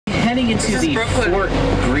heading into the Fort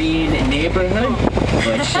Greene neighborhood,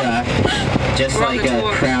 which, just like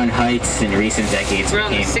Crown Heights in recent decades,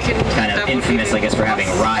 became kind of infamous, I guess, for having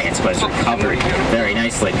riots, but it's recovered very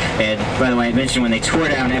nicely. And by the way, I mentioned when they tore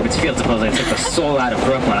down Ebbets Field, supposedly it took the soul out of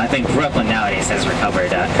Brooklyn. I think Brooklyn nowadays has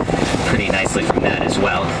recovered pretty nicely from that as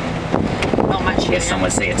well. Not much. I guess some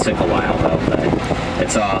would say it took a while, though, but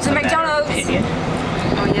it's all a matter of opinion.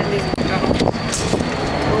 Oh yeah, these McDonald's.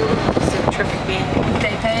 It's a terrific being.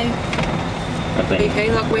 They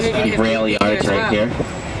pay. Look, we're The rail yards right here.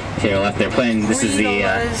 To your left, they're playing. This is the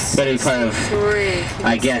better part of,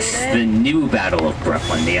 I guess, the new Battle of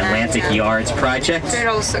Brooklyn, the Atlantic Yards project.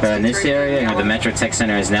 In this area, the Metro Tech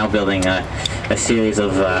Center is now building a series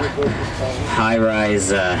of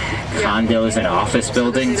high-rise condos and office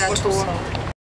buildings.